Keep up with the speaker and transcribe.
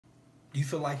Do you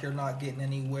feel like you're not getting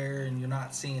anywhere and you're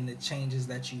not seeing the changes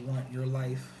that you want in your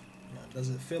life? Does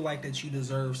it feel like that you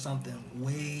deserve something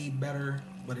way better,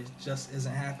 but it just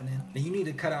isn't happening? Then you need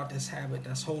to cut out this habit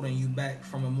that's holding you back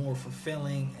from a more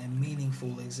fulfilling and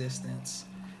meaningful existence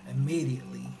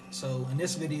immediately. So in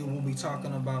this video, we'll be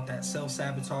talking about that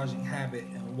self-sabotaging habit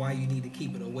and why you need to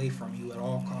keep it away from you at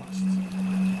all costs.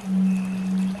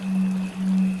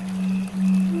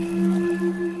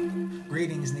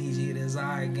 Greetings, Niiji. It is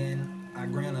I again. I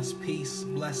grant us peace,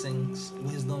 blessings,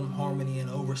 wisdom, harmony, and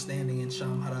overstanding in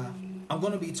Shamhara. I'm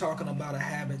going to be talking about a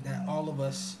habit that all of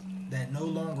us that no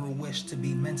longer wish to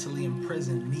be mentally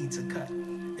imprisoned need to cut.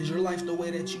 Is your life the way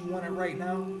that you want it right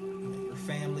now? Your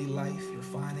family life, your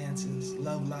finances,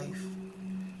 love life.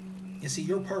 You see,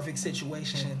 your perfect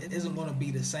situation, it isn't going to be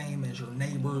the same as your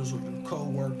neighbors or your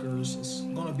co-workers. It's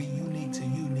going to be unique to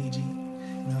you, Niiji.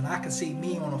 And I can see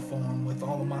me on a farm with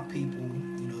all of my people,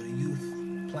 the youth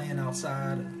playing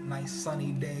outside, a nice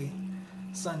sunny day,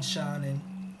 sun shining.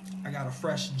 I got a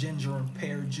fresh ginger and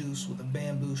pear juice with a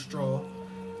bamboo straw,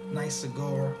 nice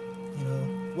cigar.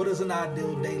 What does an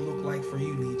ideal day look like for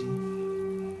you,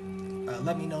 Niiji?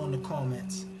 Let me know in the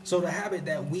comments. So the habit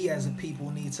that we as a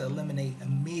people need to eliminate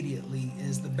immediately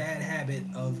is the bad habit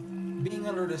of being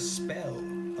under the spell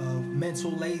of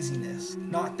mental laziness,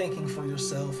 not thinking for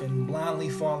yourself and blindly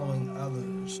following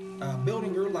others.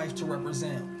 Building your life to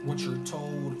represent what you're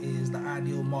told is the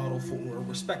ideal model for a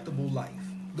respectable life.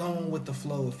 Going with the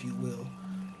flow, if you will.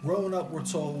 Growing up, we're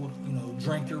told,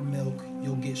 drink your milk,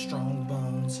 you'll get strong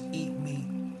bones, eat meat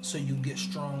so you get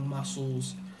strong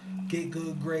muscles, get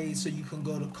good grades so you can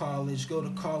go to college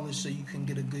so you can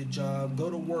get a good job, go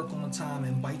to work on time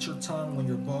and bite your tongue when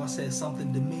your boss says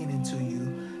something demeaning to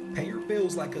you, pay your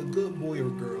bills like a good boy or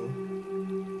girl,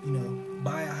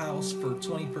 buy a house for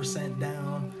 20%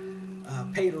 down,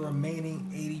 pay the remaining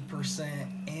 80%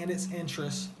 and its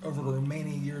interest over the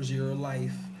remaining years of your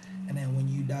life, and then when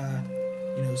you die,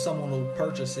 someone will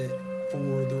purchase it for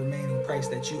the remaining price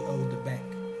that you owed the bank,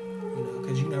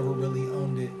 because you never really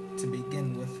owned it to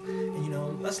begin with.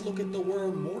 And let's look at the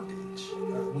word mortgage.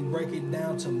 We break it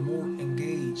down to mort and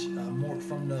gauge. Mort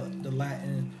from the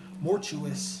Latin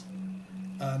mortuus,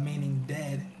 meaning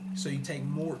dead. So you take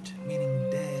mort, meaning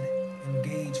dead, and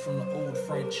gauge from the old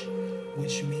French,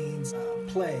 which means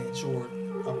pledge or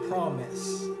a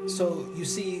promise. So you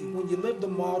see, when you live the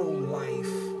model life,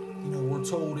 we're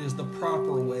told is the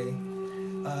proper way,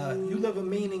 you live a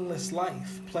meaningless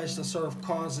life, pledged to serve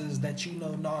causes that you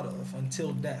know not of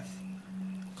until death.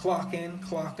 Clock in,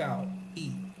 clock out,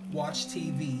 eat, watch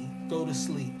TV, go to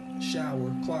sleep,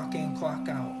 shower, clock in, clock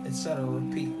out, etc.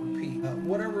 Repeat.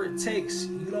 Whatever it takes,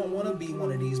 you don't want to be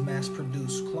one of these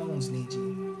mass-produced clones,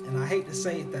 Niiji. And I hate to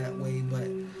say it that way, but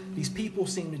these people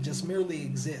seem to just merely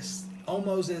exist,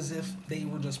 almost as if they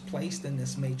were just placed in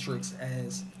this matrix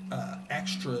as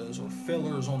extras or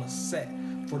fillers on a set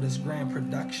for this grand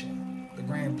production, the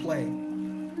grand play.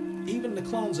 Even the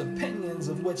clone's opinions,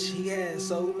 of which he has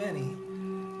so many,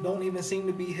 don't even seem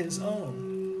to be his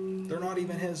own. They're not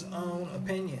even his own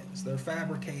opinions. They're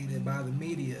fabricated by the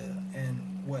media and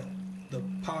what the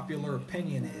popular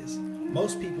opinion is.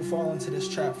 Most people fall into this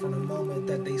trap from the moment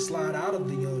that they slide out of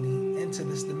the yoni into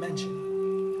this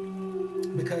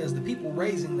dimension, because the people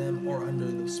raising them are under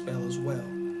the spell as well.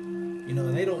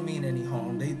 And they don't mean any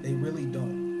harm. They really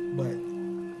don't. But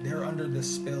they're under this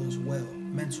spell as well.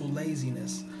 Mental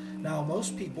laziness. Now,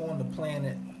 most people on the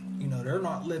planet, they're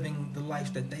not living the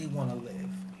life that they want to live.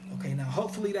 Okay, now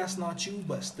hopefully that's not you,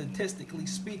 but statistically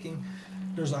speaking,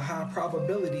 there's a high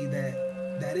probability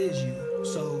that is you.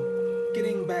 So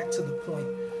getting back to the point,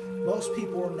 most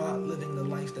people are not living the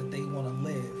life that they want to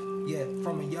live. Yet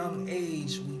from a young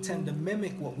age, we tend to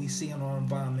mimic what we see in our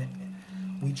environment.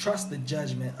 We trust the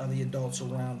judgment of the adults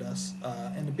around us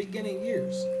in the beginning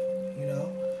years.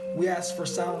 We ask for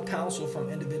sound counsel from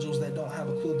individuals that don't have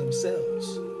a clue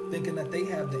themselves, thinking that they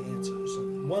have the answers.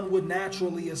 One would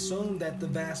naturally assume that the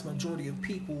vast majority of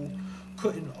people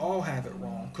couldn't all have it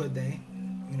wrong, could they?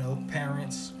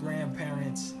 Parents,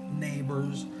 grandparents,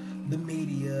 neighbors, the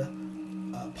media,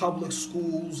 public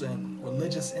schools, and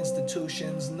religious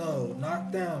institutions. No,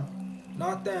 not them.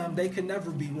 Not them. They could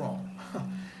never be wrong.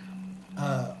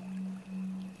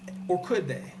 Or could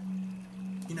they?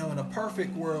 In a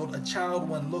perfect world, a child,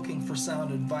 when looking for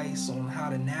sound advice on how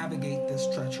to navigate this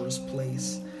treacherous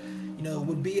place,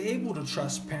 would be able to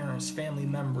trust parents, family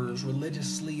members,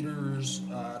 religious leaders,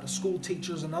 the school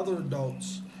teachers, and other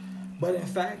adults. But in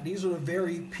fact, these are the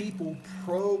very people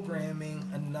programming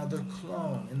another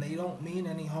clone, and they don't mean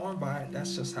any harm by it.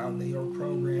 That's just how they are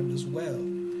programmed as well.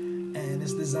 And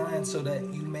it's designed so that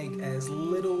you make as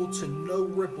little to no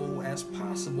ripple as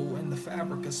possible in the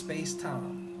fabric of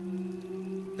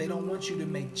space-time. They don't want you to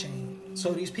make change.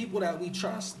 So these people that we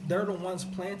trust, they're the ones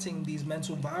planting these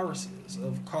mental viruses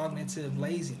of cognitive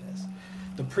laziness.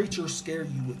 The preachers scare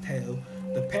you with hell.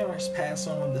 The parents pass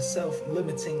on the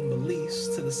self-limiting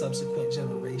beliefs to the subsequent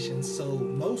generations. So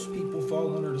most people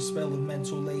fall under the spell of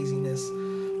mental laziness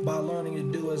by learning to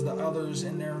do as the others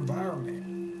in their environment.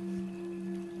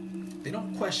 They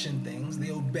don't question things, they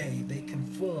obey, they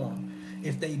conform.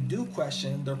 If they do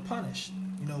question, they're punished.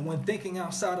 You know, when thinking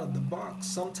outside of the box,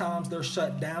 sometimes they're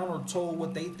shut down or told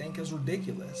what they think is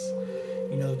ridiculous.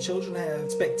 You know, children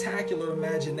have spectacular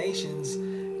imaginations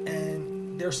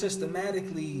and they're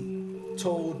systematically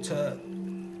told to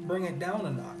bring it down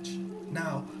a notch.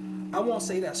 Now, I won't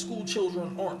say that school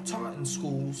children aren't taught in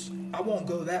schools. I won't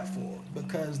go that far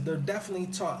because they're definitely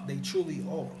taught, they truly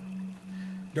are.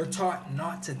 They're taught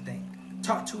not to think,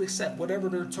 taught to accept whatever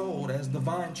they're told as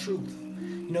divine truth.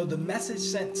 You know, the message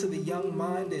sent to the young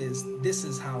mind is, this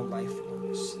is how life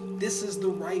works. This is the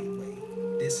right way.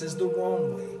 This is the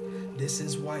wrong way. This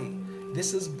is white.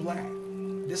 This is black.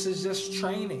 This is just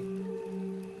training.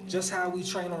 Just how we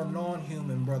train our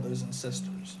non-human brothers and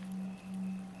sisters.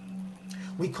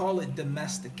 We call it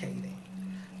domesticating.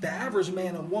 The average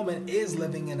man or woman is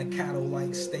living in a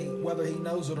cattle-like state, whether he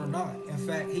knows it or not. In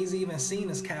fact, he's even seen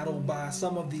as cattle by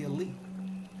some of the elite.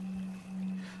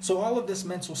 So all of this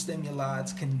mental stimuli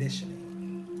is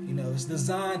conditioning. You know, it's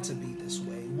designed to be this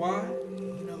way. Why?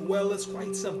 You know, well, it's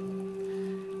quite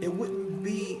simple. It wouldn't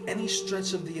be any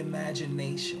stretch of the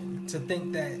imagination to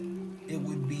think that it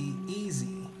would be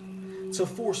easy to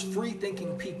force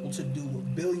free-thinking people to do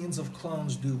what billions of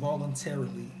clones do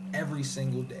voluntarily every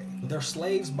single day. They're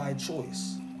slaves by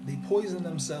choice. They poison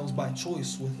themselves by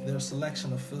choice with their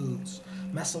selection of foods,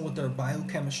 messing with their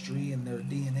biochemistry and their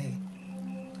DNA.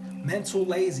 Mental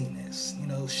laziness, you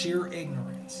know, sheer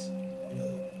ignorance. You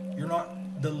know, you're not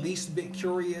the least bit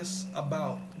curious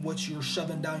about what you're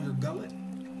shoving down your gullet.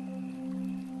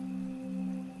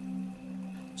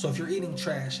 So if you're eating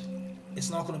trash, it's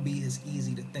not going to be as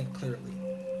easy to think clearly.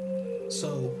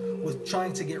 So with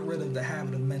trying to get rid of the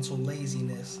habit of mental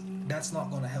laziness, that's not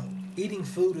going to help. Eating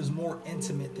food is more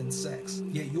intimate than sex,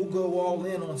 yet you'll go all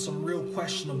in on some real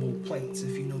questionable plates,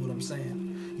 if you know what I'm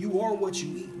saying. You are what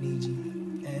you eat,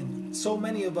 Niiji, and so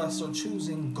many of us are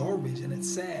choosing garbage, and it's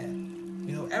sad.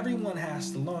 You know, everyone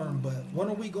has to learn, but when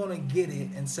are we going to get it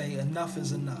and say enough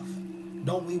is enough?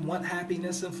 Don't we want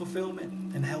happiness and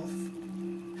fulfillment and health?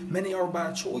 Many are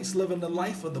by choice living the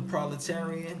life of the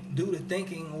proletarian due to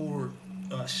thinking, or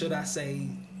should I say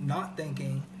not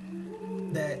thinking,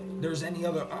 that there's any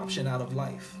other option out of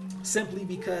life. Simply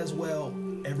because, well,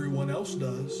 everyone else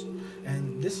does,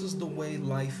 and this is the way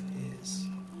life is.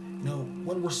 You know,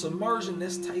 when we're submerged in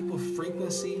this type of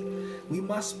frequency, we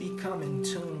must become in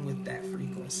tune with that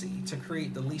frequency to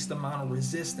create the least amount of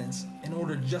resistance in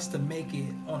order just to make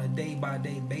it on a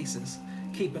day-by-day basis,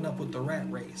 keeping up with the rat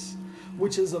race,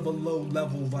 which is of a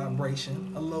low-level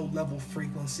vibration, a low-level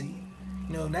frequency.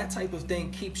 You know, and that type of thing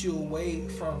keeps you away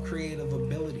from creative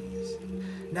abilities.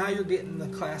 Now you're getting the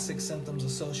classic symptoms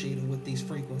associated with these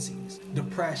frequencies: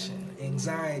 depression,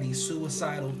 anxiety,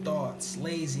 suicidal thoughts,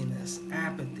 laziness,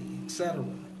 apathy, etc.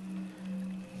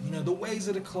 You know, the ways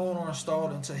of the clone are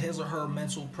installed into his or her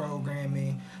mental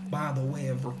programming by the way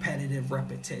of repetitive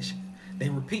repetition. They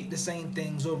repeat the same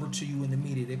things over to you in the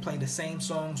media. They play the same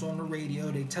songs on the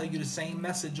radio. They tell you the same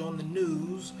message on the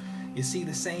news. You see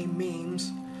the same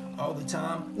memes all the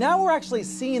time. Now we're actually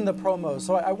seeing the promos,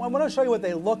 so I want to show you what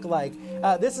they look like.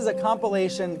 This is a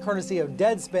compilation courtesy of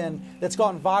Deadspin that's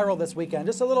gone viral this weekend.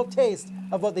 Just a little taste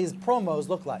of what these promos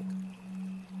look like.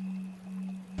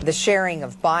 The sharing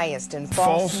of biased and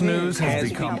false news has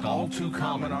become all too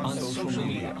common on social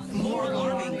media. More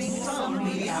alarming, some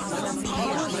media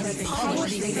outlets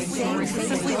publish these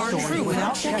things aren't true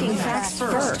without checking facts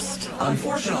first.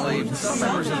 Unfortunately, some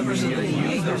members of the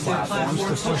media use their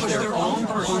platforms to push their own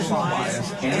personal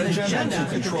bias and agenda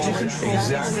to control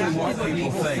exactly what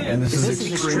people think, and this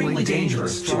is extremely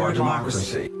dangerous to our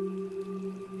democracy.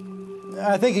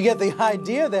 I think you get the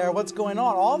idea there, what's going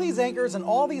on. All these anchors and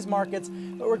all these markets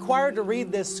are required to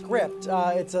read this script.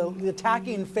 It's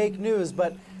attacking fake news,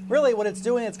 but really what it's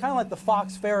doing, it's kind of like the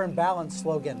Fox Fair and Balanced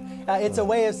slogan. It's a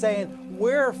way of saying,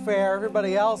 we're fair,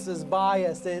 everybody else is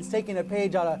biased. It's taking a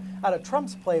page out of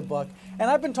Trump's playbook. And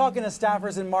I've been talking to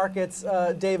staffers in markets,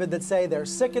 David, that say they're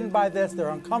sickened by this, they're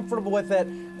uncomfortable with it.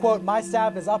 Quote, my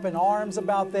staff is up in arms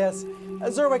about this.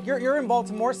 Zerwick, you're in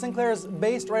Baltimore. Sinclair's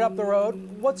based right up the road.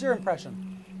 What's your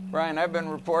impression? Brian, I've been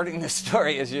reporting this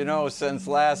story, as you know, since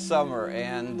last summer,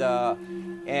 and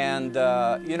And,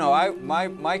 you know,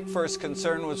 my first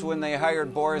concern was when they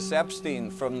hired Boris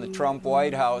Epstein from the Trump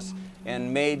White House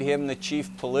and made him the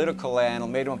chief political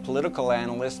analyst, made him a political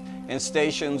analyst, and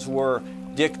stations were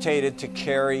dictated to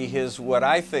carry his, what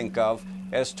I think of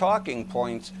as talking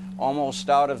points almost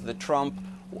out of the Trump,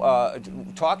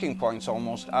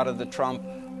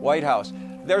 White House.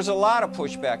 There's a lot of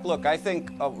pushback. Look, I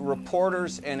think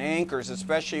reporters and anchors,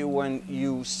 especially when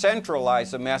you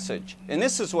centralize a message, and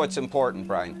this is what's important,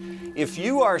 Brian, if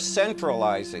you are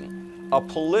centralizing a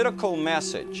political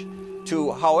message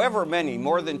to however many,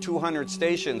 more than 200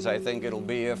 stations I think it'll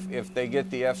be if they get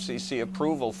the FCC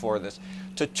approval for this,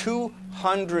 to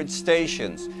 200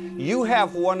 stations, you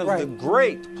have one of the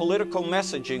great political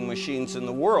messaging machines in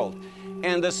the world.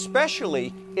 And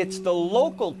especially, it's the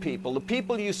local people, the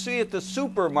people you see at the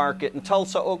supermarket in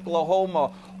Tulsa, Oklahoma,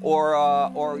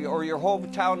 or your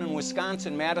hometown in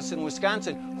Wisconsin, Madison,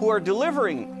 Wisconsin, who are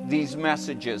delivering these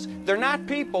messages. They're not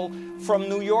people from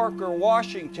New York or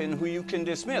Washington who you can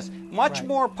dismiss. Much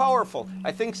more powerful.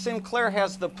 I think Sinclair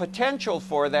has the potential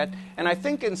for that, and I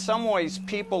think in some ways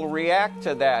people react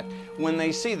to that when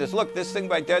they see this. Look, this thing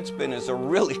by Deadspin is a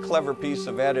really clever piece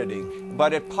of editing,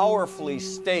 but it powerfully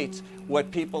states what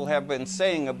people have been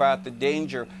saying about the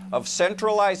danger of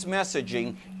centralized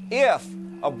messaging if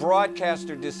a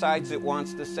broadcaster decides it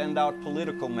wants to send out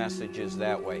political messages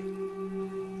that way.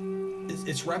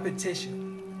 It's repetition.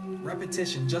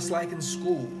 Repetition, just like in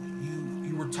school.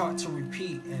 You were taught to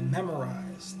repeat and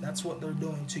memorize. That's what they're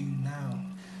doing to you now.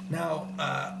 Now,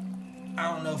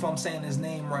 I don't know if I'm saying his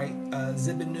name right,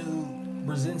 Zbigniew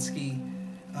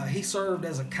Brzezinski, he served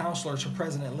as a counselor to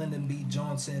President Lyndon B.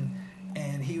 Johnson,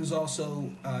 and he was also,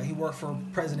 he worked for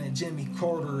President Jimmy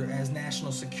Carter as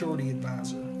National Security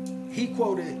Advisor. He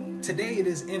quoted, "Today it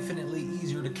is infinitely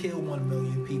easier to kill 1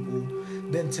 million people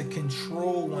than to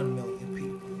control 1 million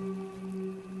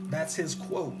people." That's his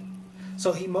quote.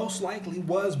 So he most likely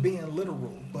was being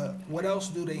literal, but what else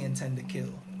do they intend to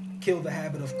kill? Kill the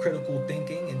habit of critical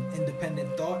thinking and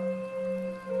independent thought?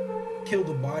 Kill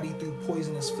the body through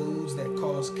poisonous foods that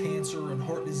cause cancer and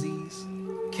heart disease?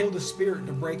 Kill the spirit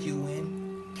to break you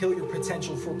in? Kill your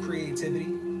potential for creativity?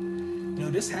 You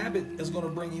know, this habit is going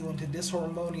to bring you into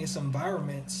disharmonious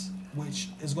environments, which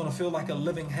is going to feel like a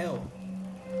living hell.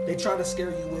 They try to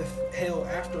scare you with hell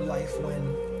afterlife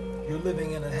when you're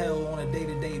living in a hell on a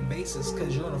day-to-day basis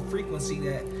because you're in a frequency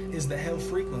that is the hell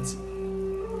frequency,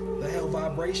 the hell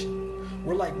vibration.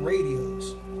 We're like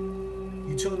radios.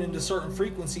 You tune into certain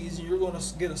frequencies and you're going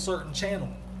to get a certain channel.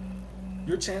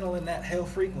 You're channeling that hell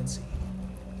frequency.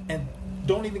 And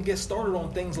don't even get started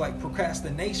on things like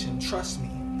procrastination. Trust me,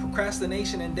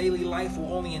 procrastination in daily life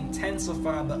will only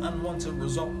intensify the unwanted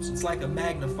results. It's like a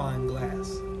magnifying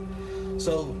glass.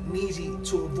 So, Niiji,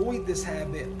 to avoid this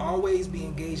habit, always be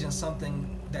engaged in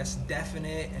something that's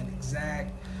definite and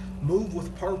exact. Move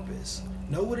with purpose.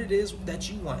 Know what it is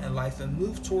that you want in life and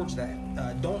move towards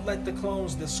that. Don't let the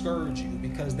clones discourage you,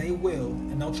 because they will,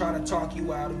 and they'll try to talk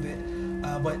you out of it.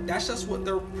 But that's just what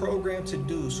they're programmed to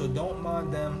do. So don't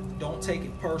mind them. Don't take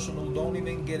it personal. Don't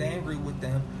even get angry with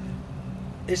them.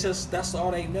 It's just, that's all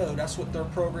they know. That's what they're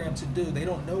programmed to do. They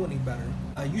don't know any better.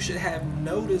 You should have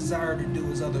no desire to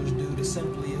do as others do, to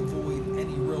simply avoid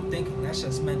any real thinking. That's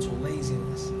just mental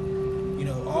laziness. You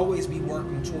know, always be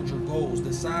working towards your goals.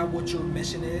 Decide what your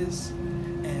mission is.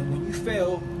 And when you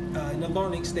fail in the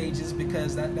learning stages,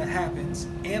 because that happens,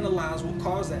 analyze what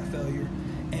caused that failure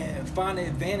and find an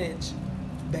advantage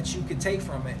that you could take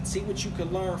from it. See what you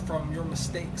could learn from your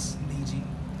mistakes, Niiji.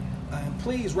 And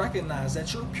please recognize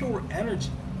that you're pure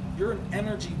energy. You're an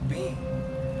energy being.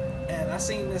 And I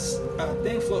seen this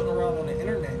thing floating around on the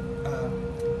internet,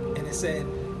 and it said,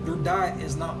 your diet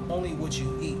is not only what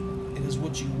you eat, it is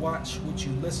what you watch, what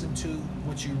you listen to,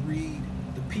 what you read,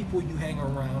 the people you hang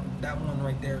around. That one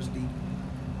right there is deep.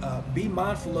 Be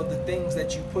mindful of the things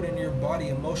that you put in your body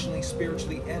emotionally,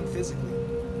 spiritually, and physically.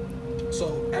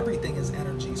 So everything is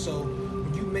energy. So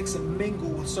when you mix and mingle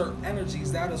with certain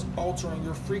energies, that is altering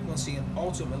your frequency, and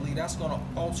ultimately that's going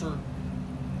to alter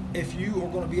if you are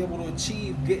going to be able to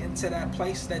achieve getting to that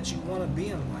place that you want to be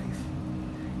in life.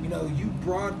 You know, you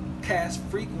broadcast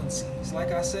frequencies.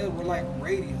 Like I said, we're like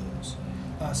radios.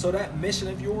 So that mission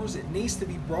of yours, it needs to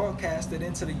be broadcasted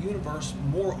into the universe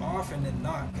more often than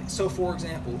not. So for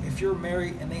example, if you're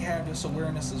married and they have this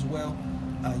awareness as well,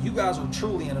 you guys are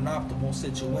truly in an optimal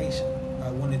situation.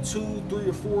 When the 2, 3,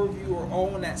 or 4 of you are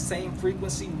all in that same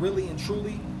frequency, really and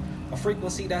truly, a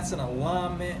frequency that's in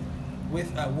alignment with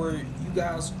where you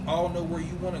guys all know where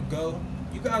you want to go,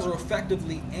 you guys are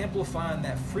effectively amplifying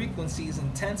that frequency's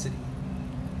intensity.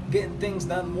 getting things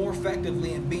done more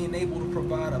effectively and being able to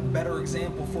provide a better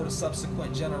example for the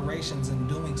subsequent generations in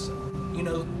doing so. You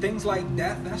know, things like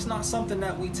death, that's not something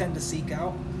that we tend to seek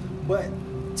out, but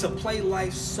to play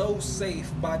life so safe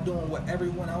by doing what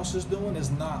everyone else is doing is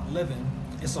not living.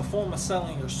 It's a form of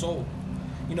selling your soul.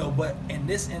 You know, but in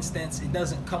this instance, it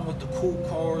doesn't come with the cool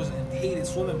cars and heated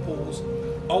swimming pools.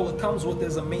 All it comes with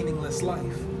is a meaningless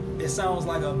life. It sounds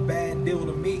like a bad deal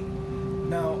to me.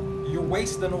 Now, you're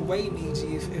wasting away,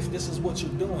 Niiji, if this is what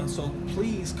you're doing. So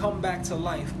please come back to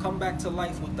life. Come back to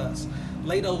life with us.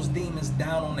 Lay those demons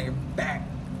down on their back.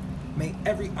 May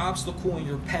every obstacle in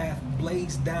your path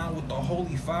blaze down with the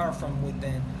holy fire from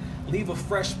within. Leave a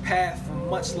fresh path for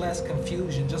much less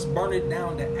confusion. Just burn it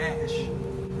down to ash.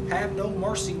 Have no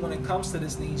mercy when it comes to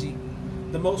this, Niiji.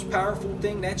 The most powerful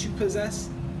thing that you possess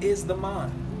is the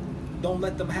mind. Don't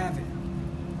let them have it.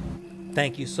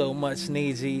 Thank you so much,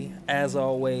 Niiji. As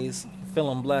always,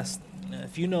 feeling blessed.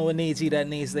 If you know a Niiji that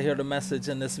needs to hear the message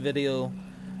in this video,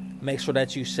 make sure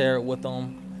that you share it with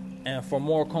them. And for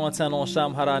more content on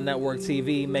Shamhara Network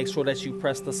TV, make sure that you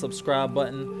press the subscribe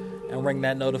button and ring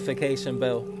that notification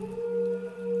bell.